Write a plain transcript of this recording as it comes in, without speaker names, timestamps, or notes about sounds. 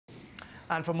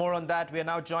And for more on that, we are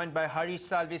now joined by Harish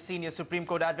Salve, Senior Supreme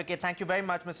Court Advocate. Thank you very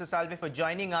much, Mr. Salve, for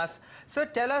joining us. Sir,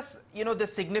 tell us, the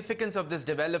significance of this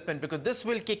development, because this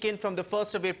will kick in from the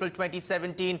 1st of April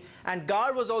 2017, and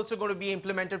GAR was also going to be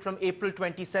implemented from April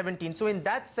 2017. So in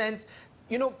that sense,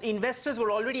 investors were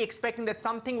already expecting that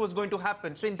something was going to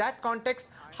happen. So in that context,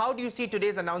 how do you see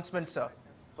today's announcement, sir?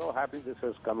 So happy this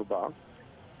has come about.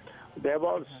 There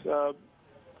was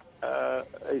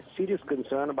a serious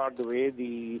concern about the way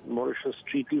the Mauritius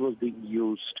treaty was being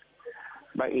used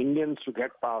by Indians to get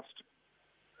past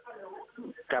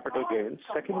capital gains.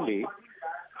 Secondly,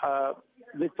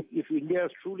 if India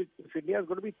is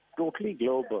going to be totally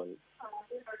global,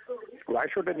 why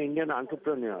should an Indian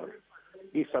entrepreneur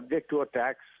be subject to a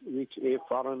tax which a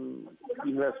foreign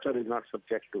investor is not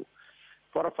subject to?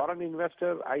 For a foreign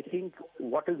investor, I think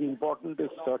what is important is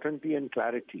certainty and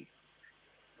clarity,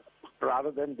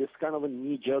 rather than this kind of a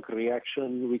knee-jerk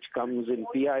reaction which comes in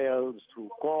PILs, through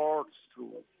courts,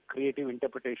 through creative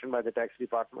interpretation by the tax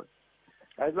department.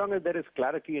 As long as there is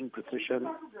clarity and precision,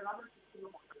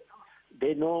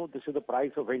 they know this is the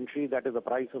price of entry, that is the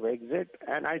price of exit,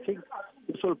 and I think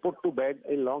this will put to bed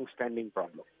a long-standing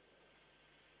problem.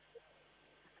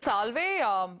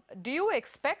 Salve, do you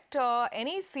expect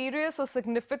any serious or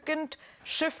significant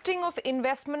shifting of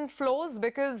investment flows?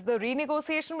 Because the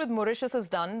renegotiation with Mauritius is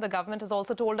done. The government has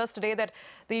also told us today that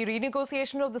the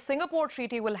renegotiation of the Singapore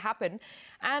Treaty will happen.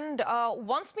 And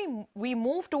once we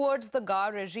move towards the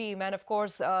GAR regime and, of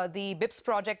course, the BIPS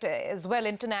project as well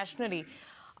internationally,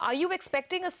 are you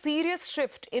expecting a serious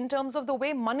shift in terms of the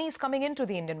way money is coming into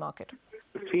the Indian market?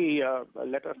 See,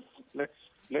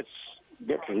 let's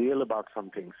get real about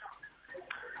some things.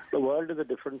 The world is a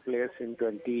different place in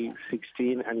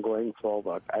 2016 and going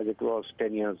forward as it was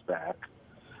 10 years back.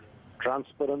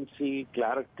 Transparency,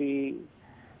 clarity,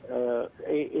 a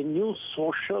new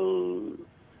social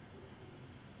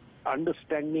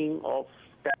understanding of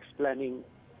tax planning.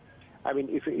 I mean,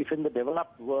 if in the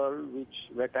developed world,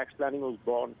 where tax planning was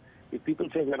born, if people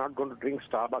say we're not going to drink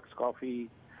Starbucks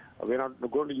coffee, we're not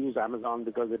going to use Amazon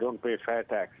because they don't pay fair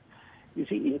tax. You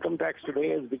see, income tax today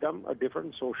has become a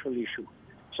different social issue.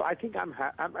 So I think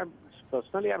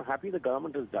personally, I'm happy the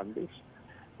government has done this.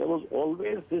 There was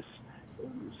always this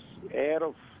air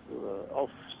of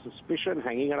suspicion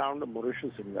hanging around the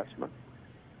Mauritius investment.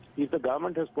 If the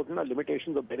government has put in a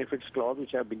limitations of benefits clause,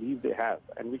 which I believe they have,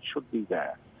 and which should be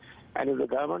there, and if the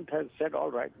government has said,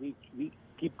 all right, we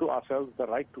keep to ourselves the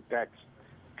right to tax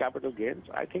capital gains,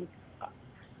 I think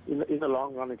in the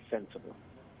long run it's sensible.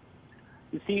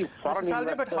 You see, foreign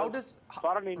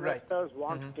investors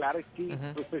want clarity,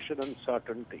 precision, and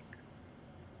certainty.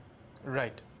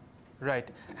 Right.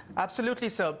 Right. Absolutely,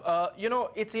 sir.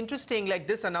 It's interesting, like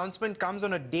this announcement comes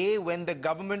on a day when the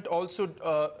government also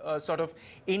sort of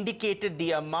indicated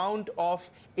the amount of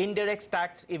indirect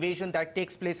tax evasion that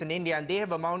takes place in India. And they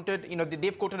have amounted,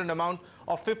 they've quoted an amount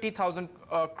of 50,000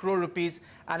 crore rupees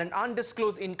and an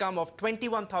undisclosed income of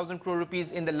 21,000 crore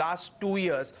rupees in the last 2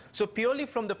 years. So purely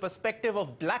from the perspective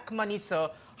of black money, sir,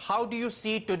 how do you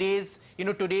see today's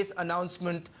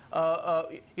announcement,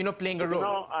 playing a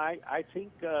role? I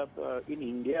think in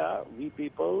India, we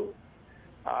people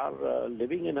are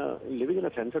living in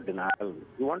a sense of denial.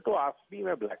 You want to ask me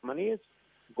where black money is?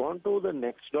 Go on to the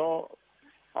next door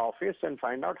office and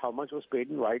find out how much was paid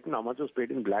in white and how much was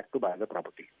paid in black to buy the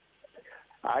property.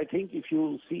 I think if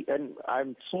you see, and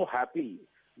I'm so happy,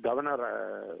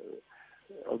 Governor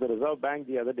of the Reserve Bank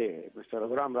the other day, Mr.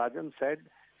 Raghuram Rajan, said,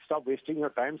 stop wasting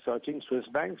your time searching Swiss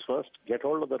banks. First, get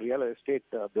hold of the real estate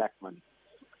black money.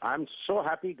 I'm so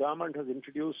happy government has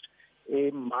introduced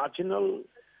a marginal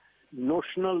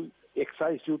notional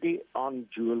excise duty on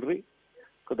jewelry,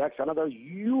 because that's another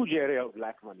huge area of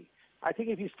black money. I think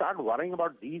if you start worrying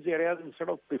about these areas instead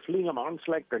of piffling amounts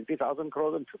like 20,000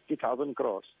 crores and 50,000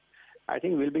 crores, I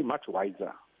think we'll be much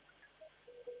wiser.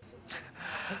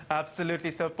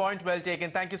 Absolutely, sir. Point well taken.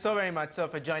 Thank you so very much, sir,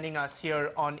 for joining us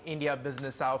here on India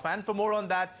Business Hour. And for more on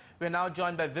that, we're now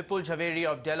joined by Vipul, Jhaveri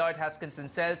of Deloitte, Haskins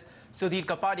and Salve. Sudhir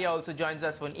Kapadia also joins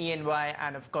us from EY,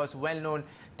 and of course, well-known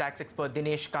tax expert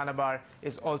Dinesh Kanabar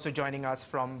is also joining us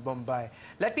from Mumbai.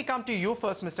 Let me come to you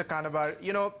first, Mr. Kanabar.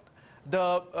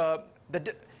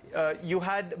 You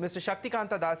had Mr.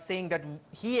 Shaktikanta Das saying that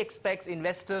he expects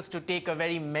investors to take a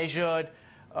very measured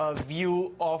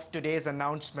view of today's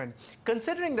announcement.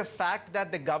 Considering the fact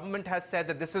that the government has said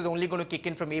that this is only going to kick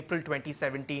in from April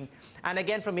 2017, and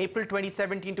again from April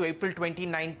 2017 to April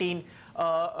 2019,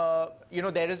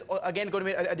 there is again going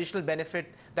to be an additional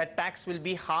benefit that tax will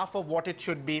be half of what it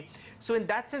should be. So in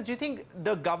that sense, do you think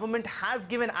the government has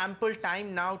given ample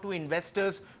time now to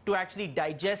investors to actually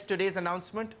digest today's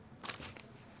announcement?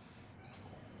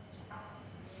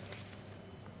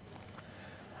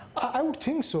 I would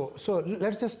think so. So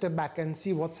let's just step back and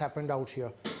see what's happened out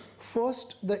here.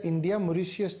 First, the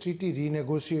India-Mauritius Treaty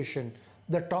renegotiation.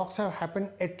 The talks have happened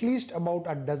at least about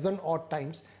a dozen odd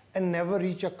times and never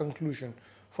reach a conclusion.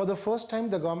 For the first time,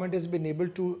 the government has been able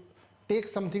to take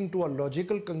something to a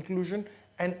logical conclusion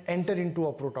and enter into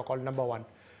a protocol, number one.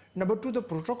 Number two, the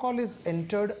protocol is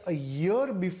entered a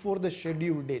year before the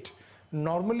scheduled date.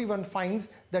 Normally one finds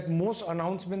that most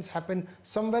announcements happen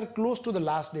somewhere close to the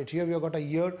last date. Here we have got a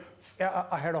year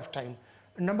ahead of time.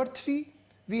 Number three,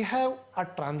 we have a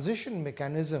transition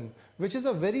mechanism, which is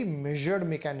a very measured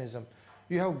mechanism.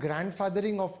 You have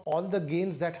grandfathering of all the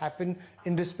gains that happen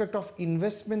in respect of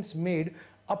investments made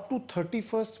up to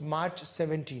 31st March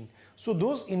 17. So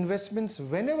those investments,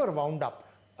 whenever wound up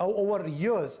over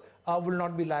years, will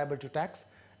not be liable to tax.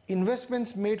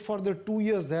 Investments made for the 2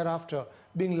 years thereafter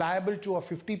being liable to a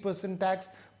 50% tax,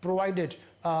 provided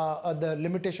the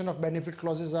limitation of benefit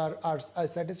clauses are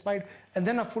satisfied, and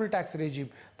then a full tax regime.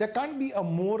 There can't be a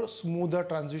more smoother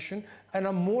transition and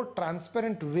a more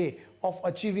transparent way of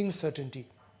achieving certainty.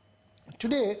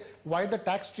 Today, why the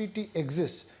tax treaty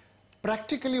exists,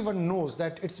 practically one knows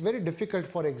that it's very difficult,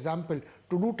 for example,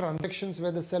 to do transactions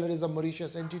where the seller is a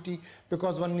Mauritius entity,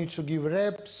 because one needs to give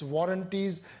reps,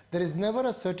 warranties. There is never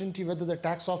a certainty whether the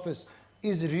tax office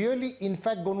is really in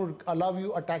fact going to allow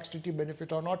you a tax treaty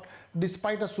benefit or not,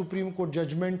 despite a Supreme Court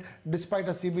judgment, despite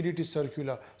a CBDT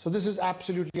circular. So this is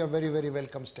absolutely a very, very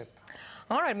welcome step.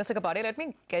 All right, Mr. Kapadia, let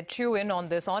me get you in on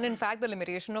this, on in fact the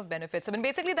limitation of benefits. I mean,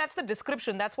 basically that's the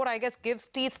description. That's what I guess gives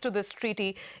teeth to this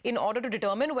treaty in order to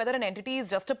determine whether an entity is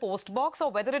just a post box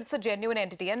or whether it's a genuine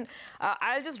entity. And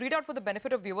I'll just read out for the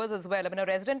benefit of viewers as well. I mean, a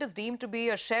resident is deemed to be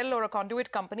a shell or a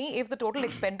conduit company if the total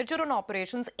expenditure on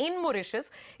operations in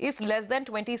Mauritius is less than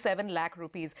 27 lakh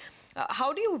rupees.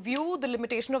 How do you view the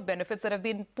limitation of benefits that have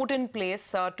been put in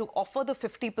place to offer the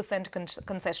 50%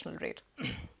 concessional rate?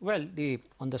 Well,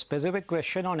 on the specific question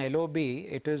on LOB,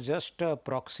 it is just a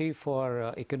proxy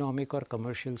for economic or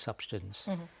commercial substance.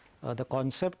 The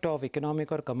concept of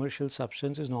economic or commercial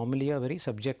substance is normally a very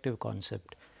subjective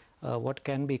concept. What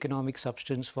can be economic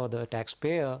substance for the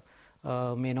taxpayer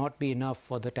may not be enough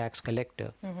for the tax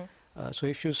collector. So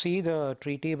if you see the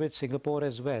treaty with Singapore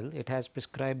as well, it has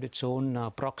prescribed its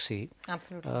own proxy,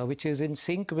 which is in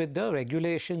sync with the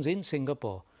regulations in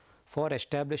Singapore for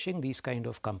establishing these kind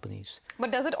of companies.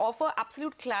 But does it offer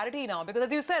absolute clarity now? Because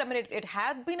as you said, I mean, it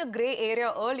had been a grey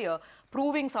area earlier,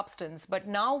 proving substance. But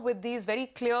now with these very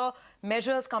clear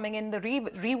measures coming in the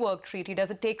rework treaty,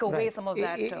 does it take away some of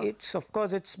that? It's, of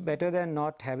course, it's better than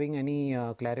not having any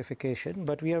clarification.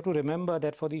 But we have to remember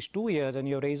that for these 2 years, and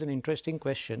you raised an interesting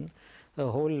question, the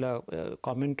whole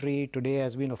commentary today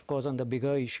has been, of course, on the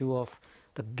bigger issue of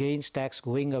the gains tax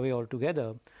going away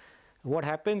altogether. What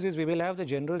happens is we will have the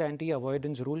general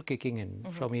anti-avoidance rule kicking in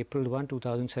from April 1,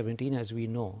 2017, as we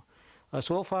know.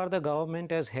 So far, the government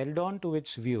has held on to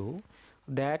its view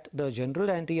that the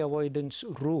general anti-avoidance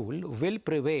rule will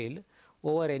prevail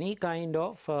over any kind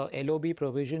of LOB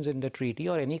provisions in the treaty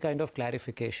or any kind of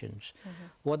clarifications.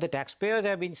 What the taxpayers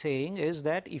have been saying is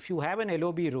that if you have an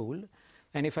LOB rule,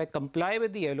 and if I comply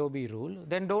with the LOB rule,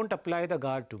 then don't apply the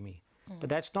guard to me. But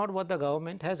that's not what the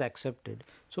government has accepted.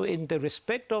 So in the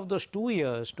respect of those 2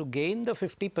 years, to gain the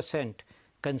 50%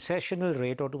 concessional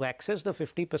rate or to access the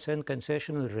 50%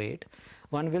 concessional rate,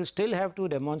 one will still have to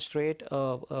demonstrate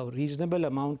a reasonable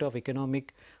amount of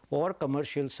economic or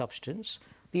commercial substance.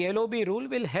 The LOB rule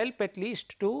will help at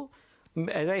least to,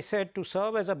 as I said, to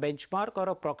serve as a benchmark or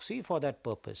a proxy for that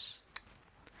purpose.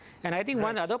 And I think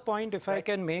one other point, if I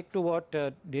can make to what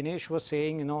Dinesh was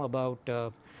saying, you know,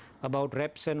 about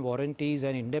reps and warranties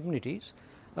and indemnities.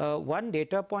 One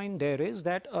data point there is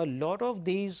that a lot of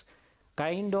these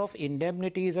kind of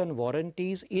indemnities and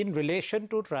warranties in relation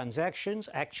to transactions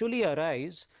actually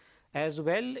arise as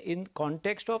well in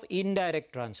context of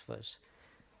indirect transfers.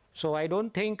 So I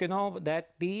don't think, you know, that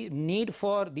the need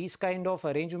for these kind of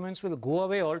arrangements will go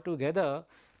away altogether,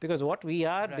 because what we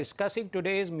are discussing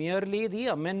today is merely the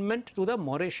amendment to the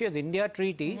Mauritius-India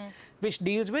Treaty, which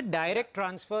deals with direct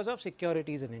transfers of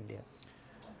securities in India.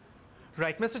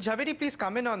 Right. Mr. Jhaveri, please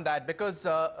come in on that, because,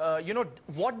 you know,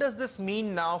 what does this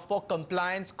mean now for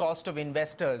compliance cost of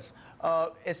investors,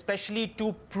 especially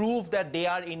to prove that they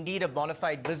are indeed a bona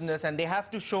fide business, and they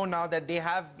have to show now that they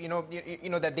have,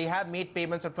 that they have made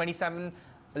payments of 27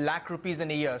 lakh rupees in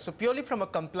a year. So purely from a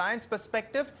compliance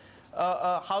perspective,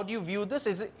 how do you view this?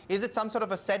 Is it some sort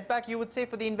of a setback, you would say,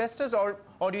 for the investors, or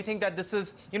do you think that this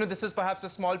is, this is perhaps a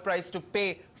small price to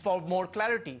pay for more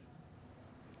clarity?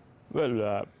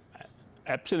 Well,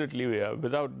 absolutely,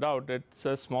 without doubt, it's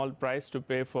a small price to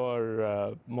pay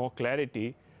for more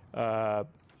clarity.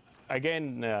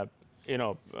 again,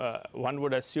 one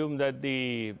would assume that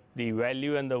the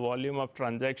value and the volume of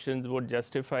transactions would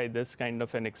justify this kind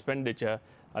of an expenditure.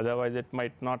 Otherwise, it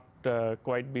might not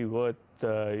quite be worth,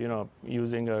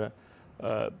 using a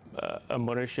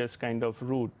Mauritius kind of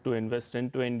route to invest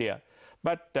into India.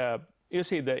 But you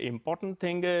see, the important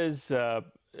thing is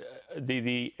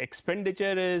the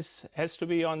expenditure has to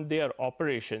be on their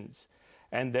operations,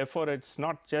 and therefore it's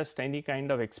not just any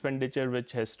kind of expenditure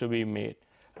which has to be made.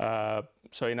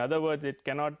 So in other words, it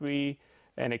cannot be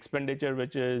an expenditure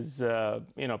which is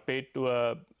paid to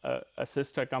a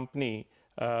sister company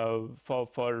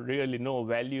for really no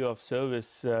value of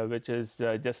service which is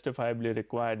justifiably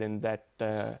required in that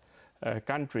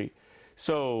country.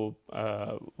 So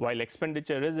while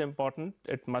expenditure is important,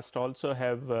 it must also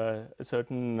have a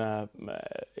certain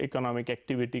economic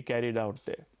activity carried out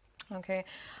there. Okay.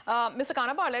 Mr.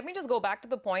 Kanabar, let me just go back to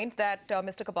the point that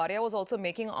Mr. Kapadia was also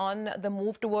making on the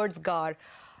move towards GAR.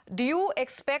 Do you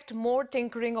expect more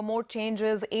tinkering or more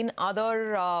changes in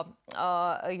other,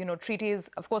 treaties?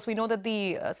 Of course, we know that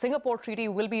the Singapore treaty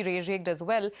will be rejigged as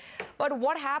well. But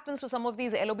what happens to some of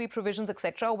these LOB provisions,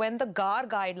 etc., when the GAR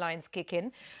guidelines kick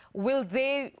in?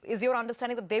 Is your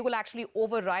understanding that they will actually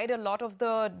override a lot of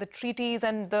the treaties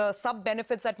and the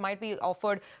sub-benefits that might be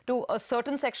offered to a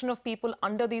certain section of people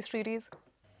under these treaties?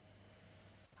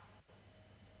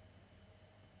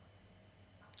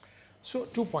 So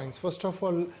 2 points. First of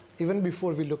all, even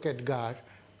before we look at GAR,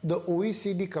 the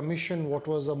OECD commissioned what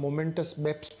was a momentous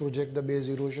BEPS project, the base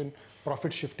erosion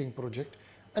profit shifting project.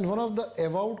 And one of the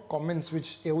avowed comments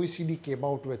which OECD came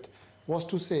out with was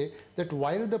to say that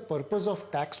while the purpose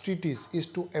of tax treaties is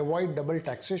to avoid double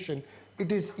taxation,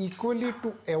 it is equally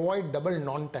to avoid double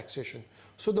non-taxation.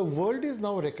 So the world is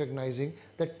now recognizing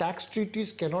that tax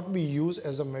treaties cannot be used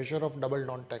as a measure of double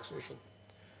non-taxation.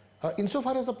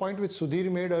 Insofar as the point which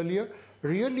Sudhir made earlier,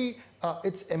 really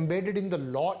it's embedded in the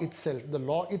law itself. The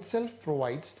law itself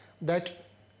provides that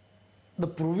the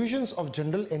provisions of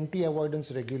general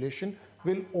anti-avoidance regulation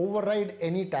will override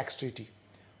any tax treaty.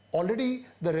 Already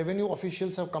the revenue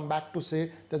officials have come back to say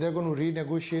that they're going to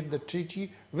renegotiate the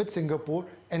treaty with Singapore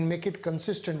and make it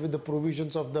consistent with the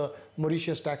provisions of the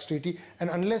Mauritius tax treaty.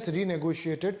 And unless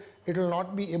renegotiated, it will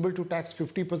not be able to tax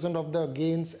 50% of the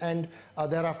gains and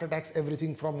thereafter tax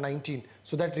everything from 19.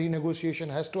 So that renegotiation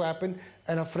has to happen,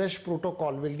 and a fresh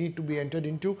protocol will need to be entered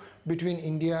into between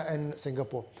India and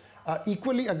Singapore.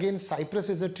 Equally, again, Cyprus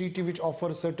is a treaty which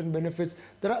offers certain benefits.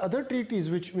 There are other treaties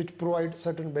which provide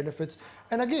certain benefits.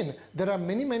 And again, there are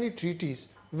many treaties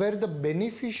where the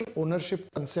beneficial ownership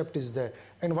concept is there.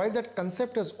 And while that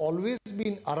concept has always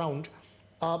been around,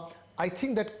 I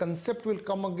think that concept will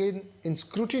come again in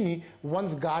scrutiny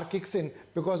once GAR kicks in,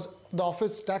 because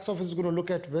the tax office is going to look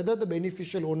at whether the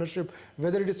beneficial ownership,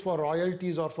 whether it is for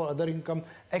royalties or for other income,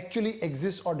 actually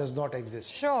exists or does not exist.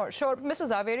 Sure. Mr.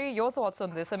 Jhaveri, your thoughts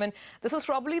on this? I mean, this is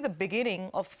probably the beginning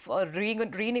of a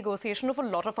renegotiation of a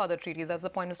lot of other treaties, as the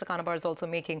point Mr. Kanabar is also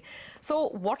making. So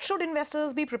what should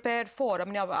investors be prepared for? I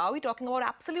mean, are we talking about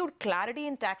absolute clarity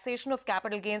in taxation of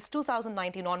capital gains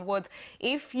 2019 onwards?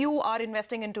 If you are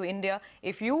investing into India,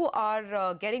 if you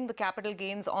are getting the capital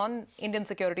gains on Indian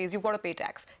securities, you've got to pay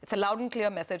tax. It's a loud and clear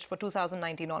message for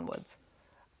 2019 onwards.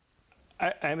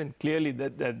 I mean, clearly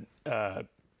that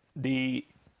the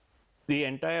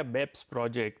entire BEPS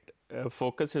project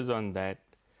focuses on that,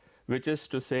 which is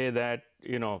to say that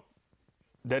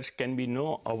there can be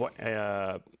no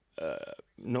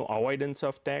avoidance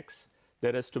of tax.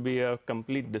 There has to be a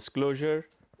complete disclosure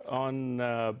on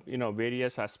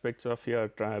various aspects of your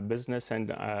business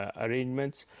and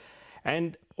arrangements.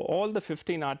 And all the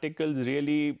 15 articles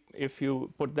really, if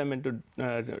you put them into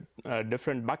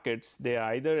different buckets, they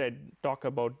either talk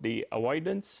about the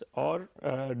avoidance or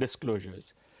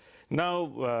disclosures.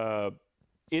 Now,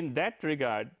 in that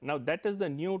regard, now that is the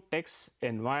new tax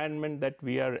environment that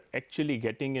we are actually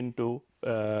getting into,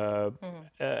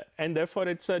 and therefore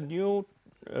it's a new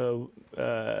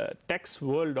tax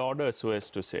world order, so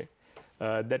as to say,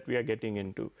 that we are getting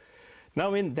into.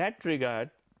 Now, in that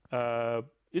regard,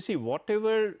 you see,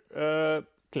 whatever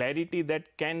clarity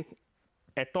that can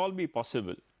at all be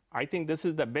possible, I think this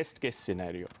is the best case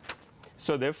scenario.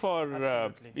 So therefore,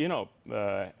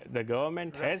 the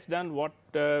government has done what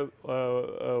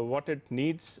it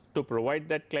needs to provide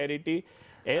that clarity.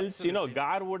 Else,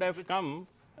 GAR would have come,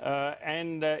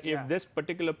 and if this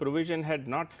particular provision had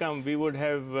not come, we would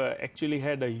have actually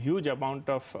had a huge amount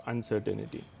of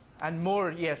uncertainty. And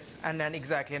more, yes, and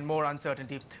exactly, and more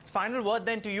uncertainty. Final word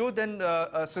then to you,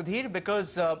 Sudhir,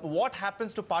 because what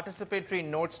happens to participatory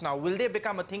notes now? Will they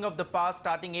become a thing of the past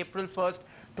starting April 1st?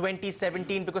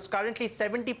 2017? Because currently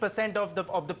 70%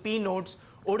 of the P notes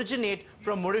originate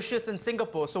from Mauritius and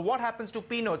Singapore. So what happens to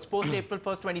P notes post April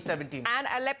 1st, 2017?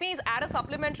 And let me add a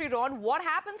supplementary, Ron. What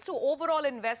happens to overall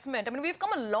investment? I mean, we've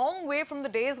come a long way from the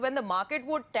days when the market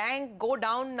would tank, go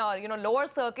down, lower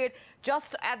circuit,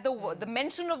 just at the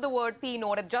mention of the word P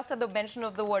note, just at the mention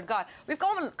of the word GAR. We've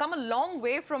come a long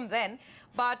way from then.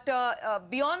 But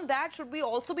beyond that, should we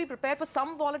also be prepared for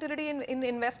some volatility in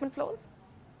investment flows?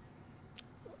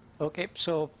 Okay,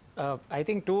 so I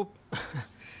think two...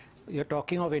 You're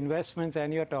talking of investments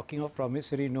and you're talking of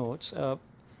promissory notes.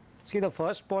 See, the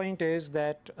first point is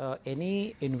that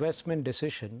any investment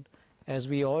decision, as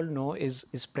we all know, is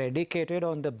predicated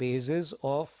on the basis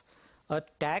of a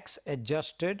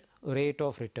tax-adjusted rate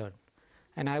of return.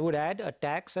 And I would add a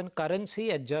tax and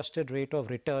currency-adjusted rate of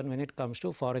return when it comes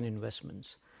to foreign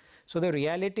investments. So the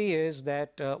reality is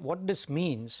that what this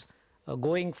means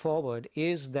going forward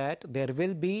is that there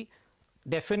will be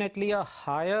definitely a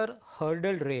higher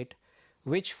hurdle rate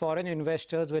which foreign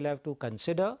investors will have to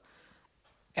consider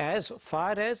as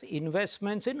far as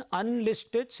investments in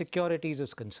unlisted securities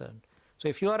is concerned. So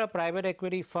if you are a private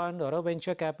equity fund or a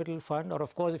venture capital fund, or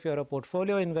of course if you are a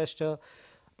portfolio investor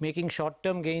making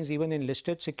short-term gains even in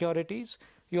listed securities,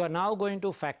 you are now going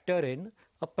to factor in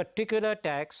a particular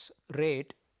tax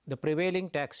rate, the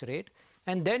prevailing tax rate,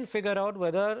 and then figure out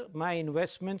whether my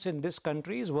investments in this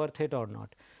country is worth it or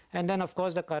not. And then, of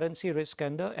course, the currency risk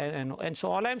and so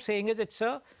all I'm saying is it's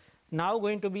now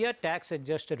going to be a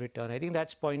tax-adjusted return. I think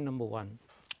that's point number one.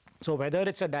 So whether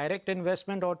it's a direct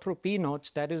investment or through P notes,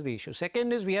 that is the issue.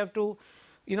 Second is we have to,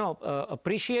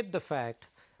 appreciate the fact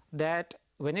that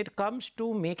when it comes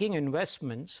to making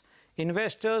investments,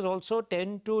 investors also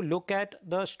tend to look at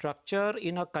the structure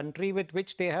in a country with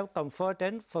which they have comfort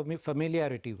and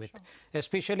familiarity with,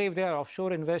 especially if they are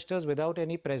offshore investors without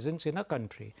any presence in a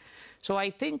country. So I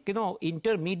think,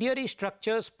 intermediary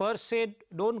structures per se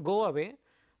don't go away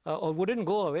or wouldn't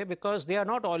go away because they are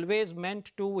not always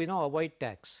meant to, avoid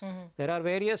tax. There are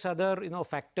various other,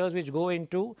 factors which go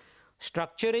into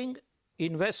structuring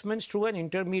investments through an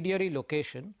intermediary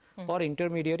location or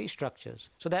intermediary structures.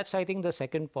 So that's, I think, the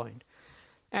second point.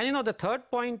 And, the third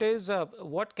point is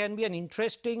what can be an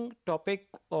interesting topic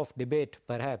of debate,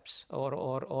 perhaps,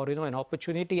 or an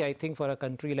opportunity, I think, for a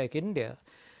country like India,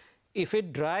 if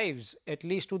it drives, at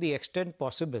least to the extent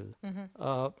possible,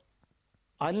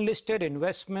 unlisted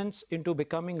investments into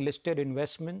becoming listed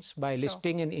investments by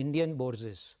listing in Indian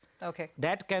bourses. Okay.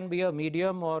 That can be a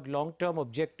medium or long-term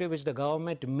objective which the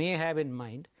government may have in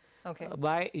mind. Okay.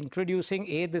 By introducing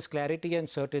this clarity and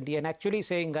certainty and actually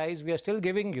saying, guys, we are still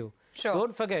giving you. Sure.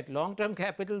 Don't forget, long-term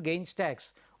capital gains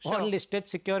tax on listed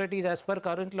securities as per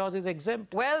current laws is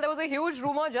exempt. Well, there was a huge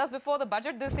rumor just before the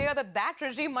budget this year that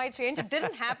regime might change. It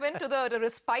didn't happen to the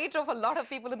respite of a lot of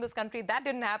people in this country. That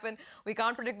didn't happen. We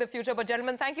can't predict the future. But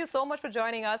gentlemen, thank you so much for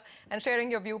joining us and sharing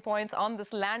your viewpoints on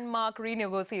this landmark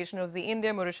renegotiation of the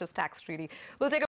India-Mauritius tax treaty. We'll take a